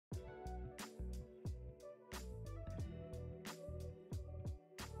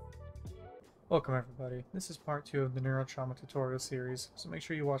Welcome everybody. This is part 2 of the Neurotrauma tutorial series, so make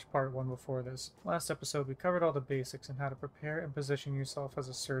sure you watch part 1 before this. Last episode we covered all the basics and how to prepare and position yourself as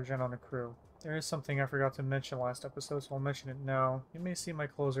a surgeon on a crew. There is something I forgot to mention last episode, so I'll mention it now. You may see my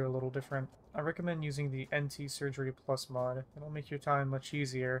clothes are a little different. I recommend using the NT Surgery Plus mod. It'll make your time much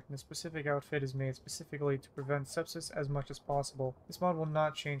easier, and the specific outfit is made specifically to prevent sepsis as much as possible. This mod will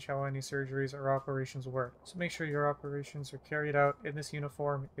not change how any surgeries or operations work, so make sure your operations are carried out in this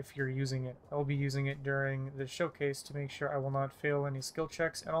uniform if you're using it. I will be using it during the showcase to make sure I will not fail any skill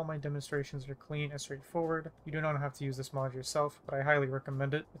checks and all my demonstrations are clean and straightforward. You do not have to use this mod yourself, but I highly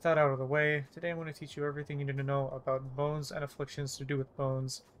recommend it. With that out of the way, today I'm going to teach you everything you need to know about bones and afflictions to do with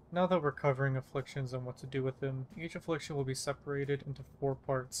bones. Now that we're covering afflictions and what to do with them, each affliction will be separated into 4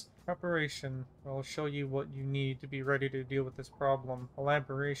 parts. Preparation, where I'll show you what you need to be ready to deal with this problem.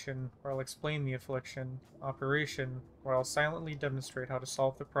 Elaboration, where I'll explain the affliction. Operation, where I'll silently demonstrate how to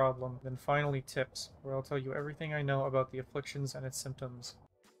solve the problem. Then finally tips, where I'll tell you everything I know about the afflictions and its symptoms.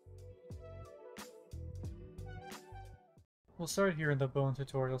 We'll start here in the bone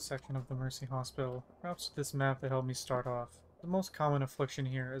tutorial section of the Mercy Hospital. Props to this map that helped me start off. The most common affliction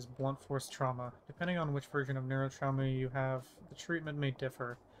here is blunt force trauma. Depending on which version of neurotrauma you have, the treatment may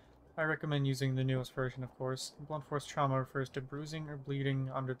differ. I recommend using the newest version, of course. Blunt force trauma refers to bruising or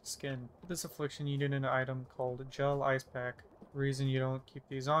bleeding under the skin. For this affliction, you need an item called gel ice pack. The reason you don't keep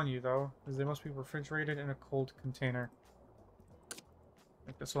these on you, though, is they must be refrigerated in a cold container.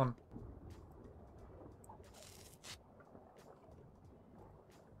 Like this one.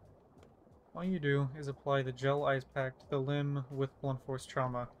 All you do is apply the gel ice pack to the limb with blunt force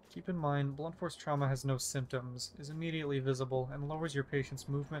trauma. Keep in mind, blunt force trauma has no symptoms, is immediately visible, and lowers your patient's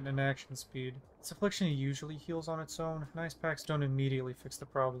movement and action speed. This affliction usually heals on its own, and ice packs don't immediately fix the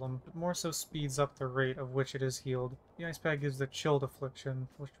problem, but more so speeds up the rate of which it is healed. The ice pack gives the chilled affliction,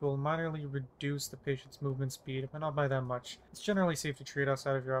 which will minorly reduce the patient's movement speed, but not by that much. It's generally safe to treat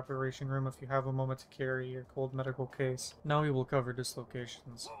outside of your operation room if you have a moment to carry your cold medical case. Now we will cover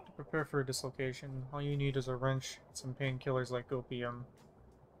dislocations. To prepare for a dislocation, all you need is a wrench and some painkillers like opium.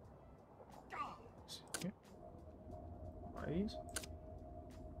 These?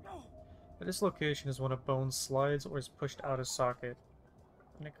 A dislocation is when a bone slides or is pushed out of socket,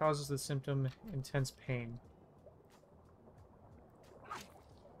 and it causes the symptom intense pain.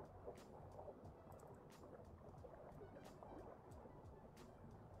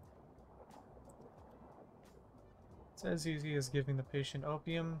 It's as easy as giving the patient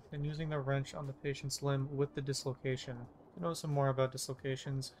opium, then using the wrench on the patient's limb with the dislocation. To know some more about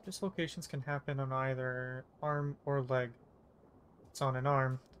dislocations, dislocations can happen on either arm or leg. If it's on an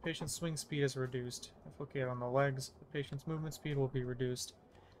arm, the patient's swing speed is reduced. If located on the legs, the patient's movement speed will be reduced.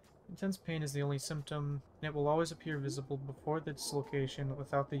 Intense pain is the only symptom, and it will always appear visible before the dislocation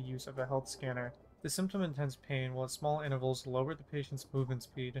without the use of a health scanner. The symptom intense pain will at small intervals lower the patient's movement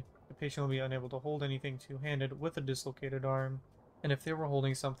speed. The patient will be unable to hold anything two-handed with a dislocated arm, and if they were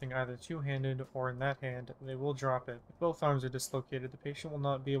holding something either two-handed or in that hand, they will drop it. If both arms are dislocated, the patient will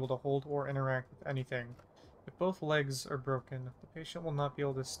not be able to hold or interact with anything. If both legs are broken, the patient will not be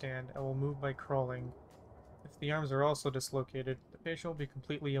able to stand and will move by crawling. If the arms are also dislocated, the patient will be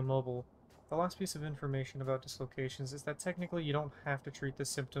completely immobile. The last piece of information about dislocations is that technically you don't have to treat the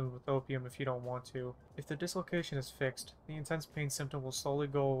symptom with opium if you don't want to. If the dislocation is fixed, the intense pain symptom will slowly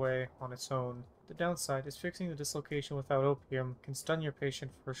go away on its own. The downside is fixing the dislocation without opium can stun your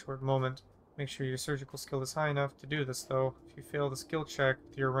patient for a short moment. Make sure your surgical skill is high enough to do this though. If you fail the skill check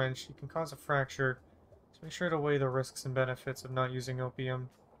with your wrench, you can cause a fracture, so make sure to weigh the risks and benefits of not using opium.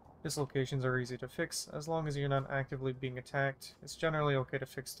 Dislocations are easy to fix, as long as you're not actively being attacked. It's generally okay to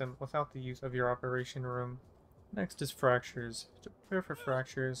fix them without the use of your operation room. Next is fractures. To prepare for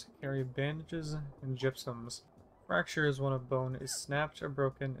fractures, carry bandages and gypsums. Fracture is when a bone is snapped or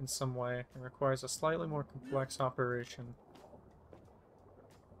broken in some way and requires a slightly more complex operation.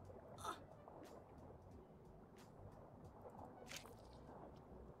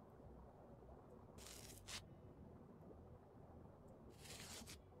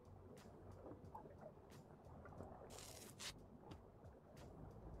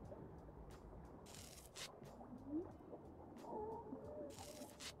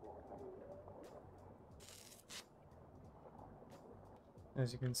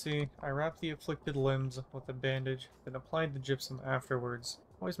 As you can see, I wrapped the afflicted limbs with a bandage, then applied the gypsum afterwards.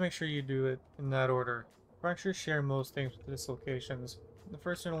 Always make sure you do it in that order. Fractures share most things with dislocations. The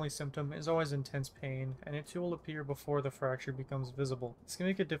first and only symptom is always intense pain, and it too will appear before the fracture becomes visible. This can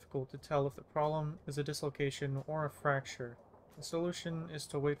make it difficult to tell if the problem is a dislocation or a fracture. The solution is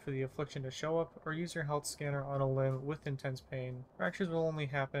to wait for the affliction to show up, or use your health scanner on a limb with intense pain. Fractures will only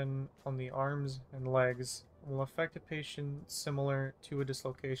happen on the arms and legs, and will affect a patient similar to a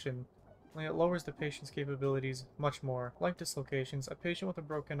dislocation. Only it lowers the patient's capabilities much more. Like dislocations, a patient with a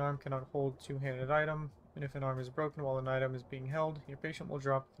broken arm cannot hold a two-handed item, and if an arm is broken while an item is being held, your patient will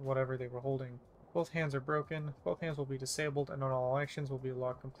drop whatever they were holding. If both hands are broken, both hands will be disabled and not all actions will be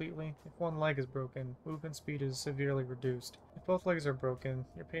locked completely. If one leg is broken, movement speed is severely reduced. If both legs are broken,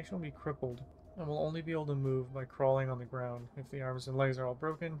 your patient will be crippled and will only be able to move by crawling on the ground. If the arms and legs are all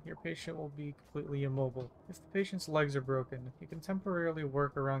broken, your patient will be completely immobile. If the patient's legs are broken, you can temporarily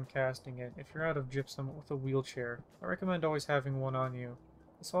work around casting it if you're out of gypsum with a wheelchair. I recommend always having one on you.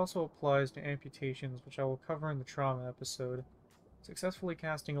 This also applies to amputations, which I will cover in the trauma episode. Successfully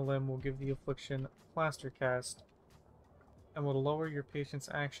casting a limb will give the affliction a plaster cast and will lower your patient's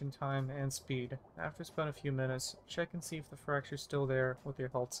action time and speed. After spend a few minutes, check and see if the fracture is still there with your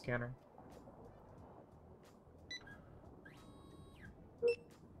health scanner.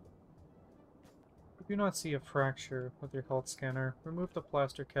 If you do not see a fracture with your health scanner, remove the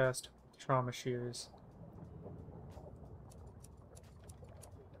plaster cast with trauma shears.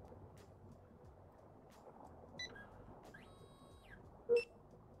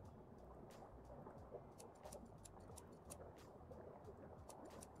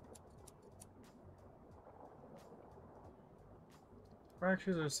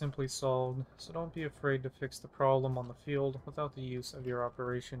 Fractures are simply solved, so don't be afraid to fix the problem on the field without the use of your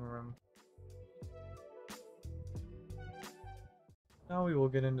operation room. Now we will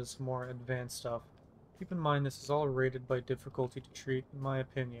get into some more advanced stuff. Keep in mind this is all rated by difficulty to treat, in my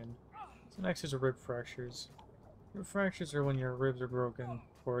opinion. So next is rib fractures. Rib fractures are when your ribs are broken.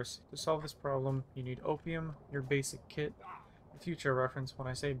 Of course, to solve this problem, you need opium, your basic kit. For future reference, when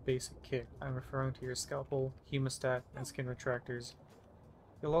I say basic kit, I'm referring to your scalpel, hemostat, and skin retractors.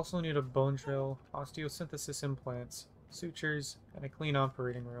 You'll also need a bone drill, osteosynthesis implants, sutures, and a clean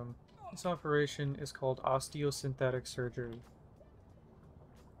operating room. This operation is called osteosynthetic surgery.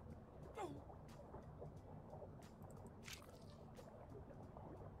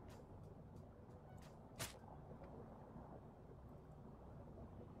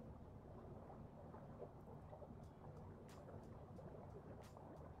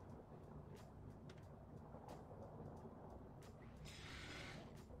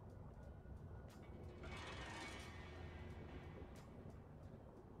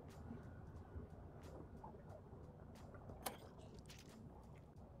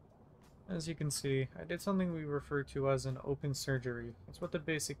 As you can see, I did something we refer to as an open surgery. That's what the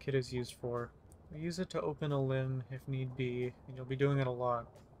basic kit is used for. We use it to open a limb if need be, and you'll be doing it a lot.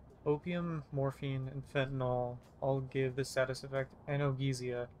 Opium, morphine, and fentanyl all give the status effect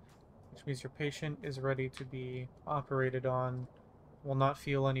analgesia, which means your patient is ready to be operated on, will not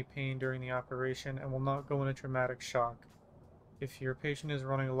feel any pain during the operation, and will not go into traumatic shock. If your patient is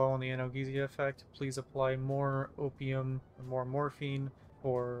running low on the analgesia effect, please apply more opium or more morphine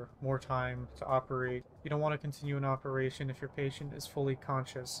for more time to operate. You don't want to continue an operation if your patient is fully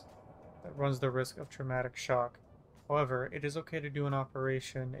conscious. That runs the risk of traumatic shock. However, it is okay to do an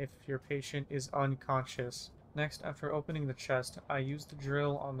operation if your patient is unconscious. Next, after opening the chest, I use the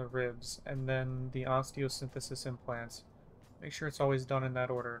drill on the ribs and then the osteosynthesis implants. Make sure it's always done in that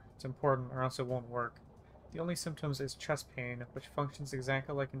order. It's important or else it won't work. The only symptoms is chest pain, which functions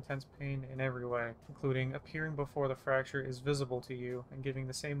exactly like intense pain in every way, including appearing before the fracture is visible to you and giving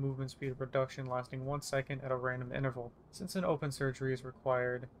the same movement speed reduction lasting 1 second at a random interval. Since an open surgery is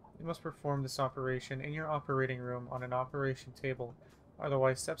required, you must perform this operation in your operating room on an operation table,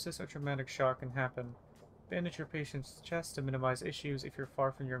 otherwise sepsis or traumatic shock can happen. Bandage your patient's chest to minimize issues if you're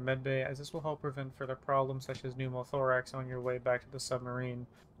far from your medbay, as this will help prevent further problems such as pneumothorax on your way back to the submarine.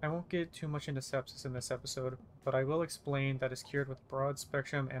 I won't get too much into sepsis in this episode, but I will explain that it's cured with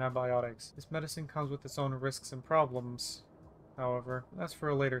broad-spectrum antibiotics. This medicine comes with its own risks and problems, however, that's for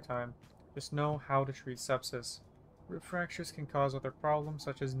a later time. Just know how to treat sepsis. Rib fractures can cause other problems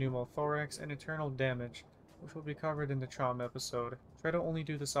such as pneumothorax and internal damage, which will be covered in the trauma episode. Try to only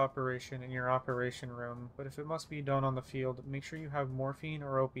do this operation in your operation room, but if it must be done on the field, make sure you have morphine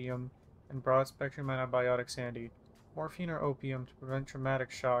or opium and broad-spectrum antibiotics handy. Morphine or opium to prevent traumatic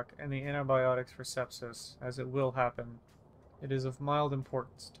shock, and the antibiotics for sepsis, as it will happen. It is of mild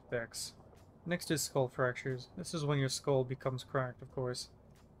importance to fix. Next is skull fractures. This is when your skull becomes cracked, of course.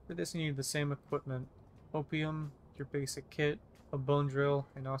 For this you need the same equipment: opium, your basic kit, a bone drill,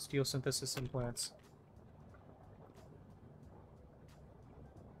 and osteosynthesis implants.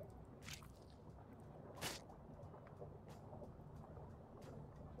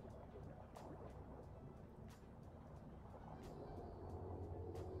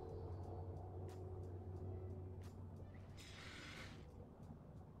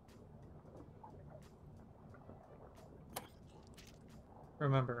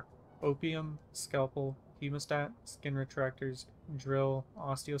 Remember, opium, scalpel, hemostat, skin retractors, drill,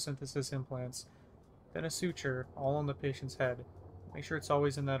 osteosynthesis implants, then a suture, all on the patient's head. Make sure it's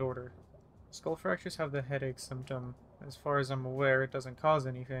always in that order. Skull fractures have the headache symptom. As far as I'm aware, it doesn't cause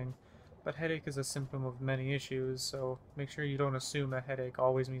anything, but headache is a symptom of many issues, so make sure you don't assume a headache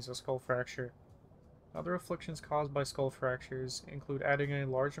always means a skull fracture. Other afflictions caused by skull fractures include adding a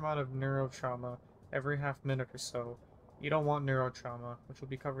large amount of neurotrauma every half minute or so. You don't want neurotrauma, which will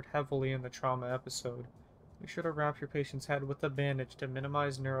be covered heavily in the trauma episode. Make sure to wrap your patient's head with a bandage to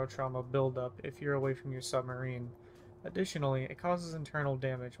minimize neurotrauma buildup if you're away from your submarine. Additionally, it causes internal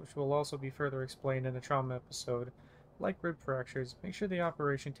damage, which will also be further explained in the trauma episode. Like rib fractures, make sure the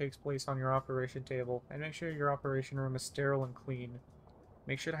operation takes place on your operation table, and make sure your operation room is sterile and clean.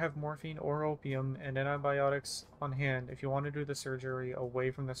 Make sure to have morphine or opium and antibiotics on hand if you want to do the surgery away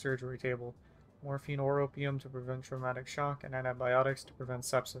from the surgery table. Morphine or opium to prevent traumatic shock, and antibiotics to prevent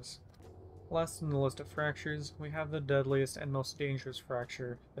sepsis. Last in the list of fractures, we have the deadliest and most dangerous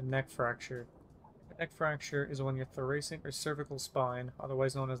fracture, the neck fracture. A neck fracture is when your thoracic or cervical spine,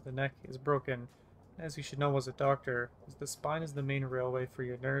 otherwise known as the neck, is broken. As you should know as a doctor, as the spine is the main railway for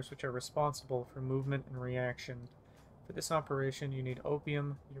your nerves which are responsible for movement and reaction. For this operation, you need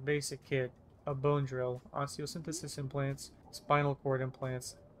opium, your basic kit, a bone drill, osteosynthesis implants, spinal cord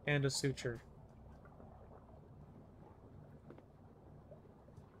implants, and a suture.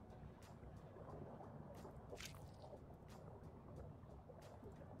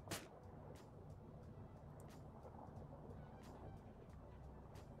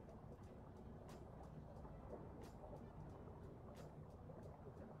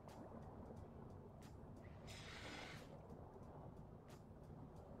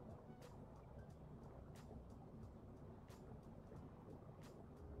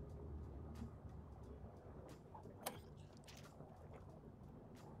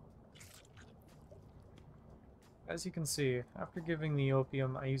 As you can see, after giving the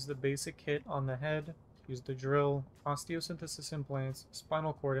opium, I used the basic kit on the head, used the drill, osteosynthesis implants,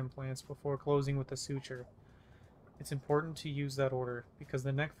 spinal cord implants before closing with the suture. It's important to use that order, because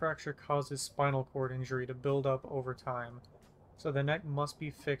the neck fracture causes spinal cord injury to build up over time, so the neck must be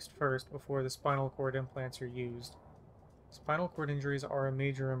fixed first before the spinal cord implants are used. Spinal cord injuries are a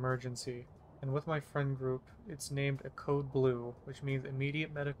major emergency, and with my friend group, it's named a Code Blue, which means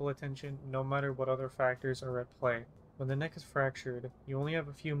immediate medical attention no matter what other factors are at play. When the neck is fractured, you only have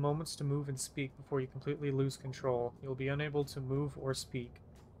a few moments to move and speak before you completely lose control. You'll be unable to move or speak.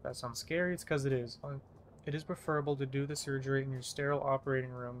 If that sounds scary, it's because it is. It is preferable to do the surgery in your sterile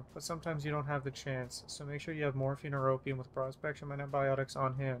operating room, but sometimes you don't have the chance, so make sure you have morphine or opium with broad-spectrum antibiotics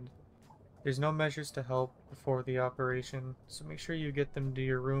on hand. There's no measures to help before the operation, so make sure you get them to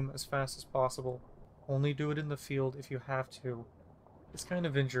your room as fast as possible. Only do it in the field if you have to. This kind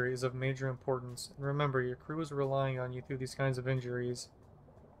of injury is of major importance, and remember, your crew is relying on you through these kinds of injuries.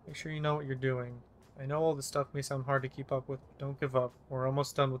 Make sure you know what you're doing. I know all this stuff may sound hard to keep up with, but don't give up. We're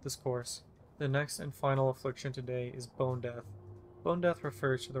almost done with this course. The next and final affliction today is bone death. Bone death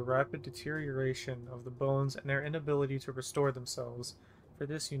refers to the rapid deterioration of the bones and their inability to restore themselves. For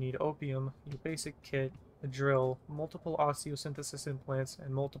this you need opium, your basic kit, a drill, multiple osteosynthesis implants,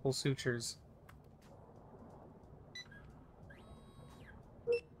 and multiple sutures.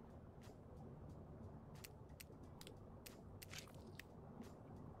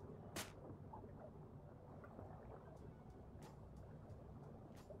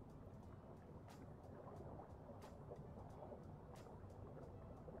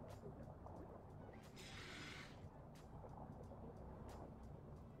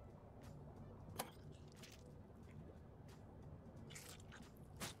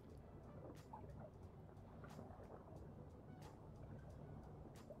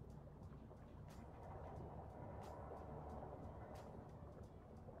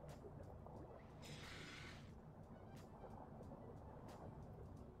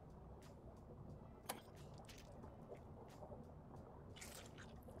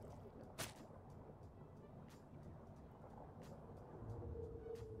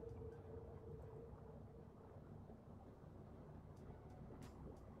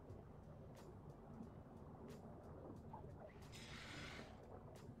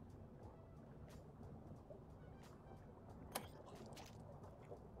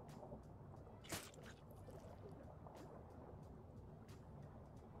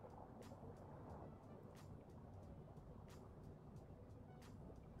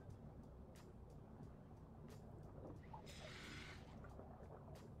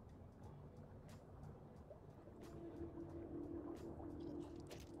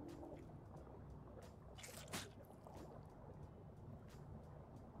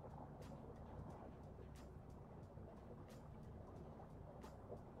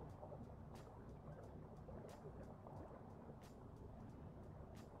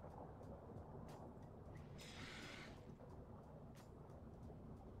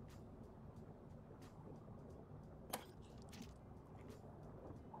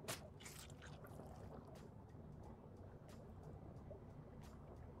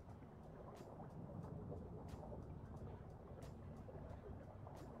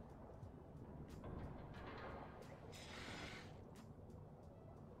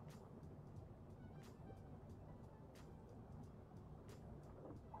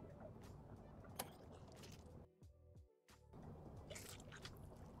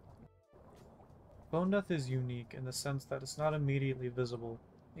 Bone death is unique in the sense that it's not immediately visible.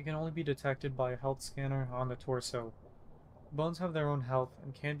 It can only be detected by a health scanner on the torso. Bones have their own health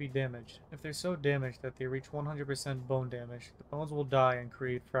and can be damaged. If they're so damaged that they reach 100% bone damage, the bones will die and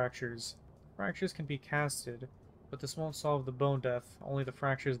create fractures. Fractures can be casted, but this won't solve the bone death, only the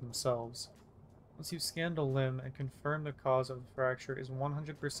fractures themselves. Once you've scanned a limb and confirmed the cause of the fracture is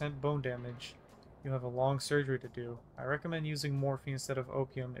 100% bone damage, you have a long surgery to do. I recommend using morphine instead of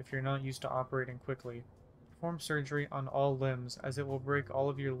opium if you're not used to operating quickly. Perform surgery on all limbs, as it will break all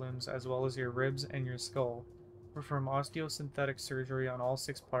of your limbs as well as your ribs and your skull. Perform osteosynthetic surgery on all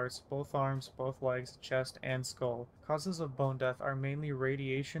 6 parts, both arms, both legs, chest, and skull. Causes of bone death are mainly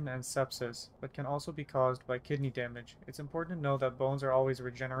radiation and sepsis, but can also be caused by kidney damage. It's important to know that bones are always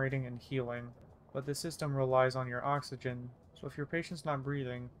regenerating and healing, but the system relies on your oxygen, so if your patient's not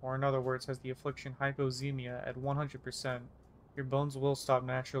breathing, or in other words has the affliction hypoxemia at 100%, your bones will stop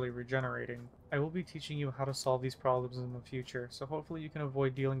naturally regenerating. I will be teaching you how to solve these problems in the future, so hopefully you can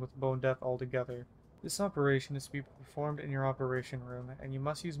avoid dealing with bone death altogether. This operation is to be performed in your operation room, and you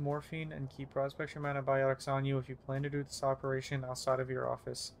must use morphine and keep broad-spectrum antibiotics on you if you plan to do this operation outside of your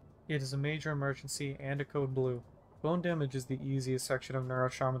office. It is a major emergency and a code blue. Bone damage is the easiest section of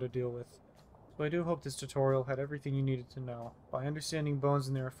neurotrauma to deal with. So I do hope this tutorial had everything you needed to know. By understanding bones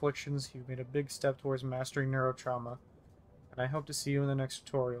and their afflictions, you've made a big step towards mastering neurotrauma, and I hope to see you in the next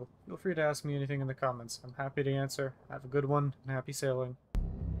tutorial. Feel free to ask me anything in the comments. I'm happy to answer. Have a good one, and happy sailing.